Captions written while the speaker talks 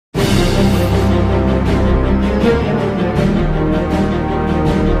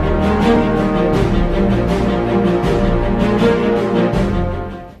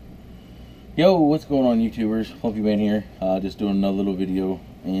Yo, what's going on, YouTubers? Plumpy Man here. Just doing another little video,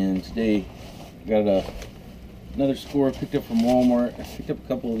 and today got another score picked up from Walmart. I picked up a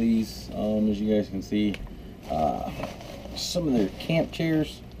couple of these, as you guys can see. Some of their camp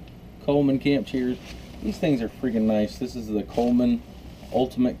chairs, Coleman camp chairs. These things are freaking nice. This is the Coleman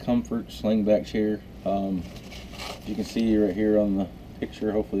Ultimate Comfort Slingback chair. As you can see right here on the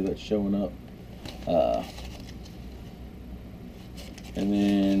picture, hopefully that's showing up. And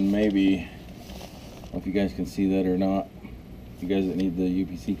then maybe, I don't know if you guys can see that or not, you guys that need the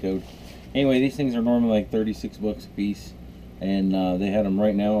UPC code. Anyway, these things are normally like 36 bucks a piece, and they had them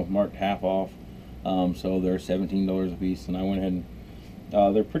right now marked half off, so they're $17 a piece. And I went ahead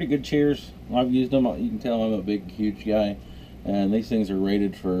and they're pretty good chairs. I've used them. You can tell I'm a big, huge guy, and these things are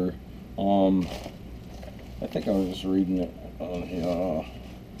rated for I think I was just reading it on here.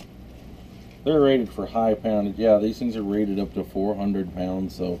 They're rated for high poundage. Yeah, these things are rated up to 400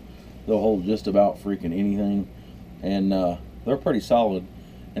 pounds, so they'll hold just about freaking anything. And they're pretty solid.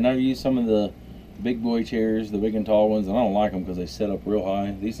 And I've used some of the big boy chairs, the big and tall ones, and I don't like them because they set up real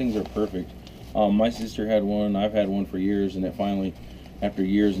high. These things are perfect. My sister had one. I've had one for years, and it finally, after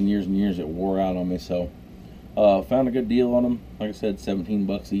years and years and years, it wore out on me. So found a good deal on them. Like I said, 17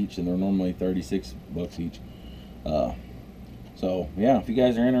 bucks each, and they're normally 36 bucks each. So yeah, if you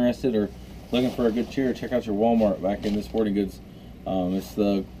guys are interested or looking for a good chair, check out your Walmart back in the sporting goods. It's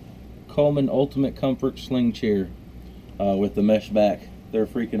the Coleman Ultimate Comfort Sling chair with the mesh back. They're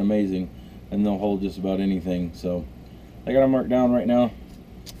freaking amazing, and they'll hold just about anything. So I got them marked down right now.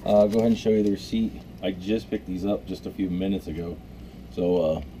 Go ahead and show you the receipt. I just picked these up just a few minutes ago.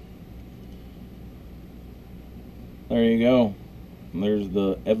 So there you go. There's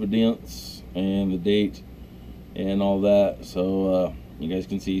the evidence and the date and all that. So you guys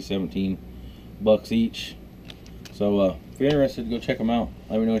can see 17 bucks each. So if you're interested, go check them out.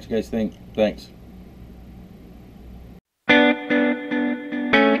 Let me know what you guys think. Thanks.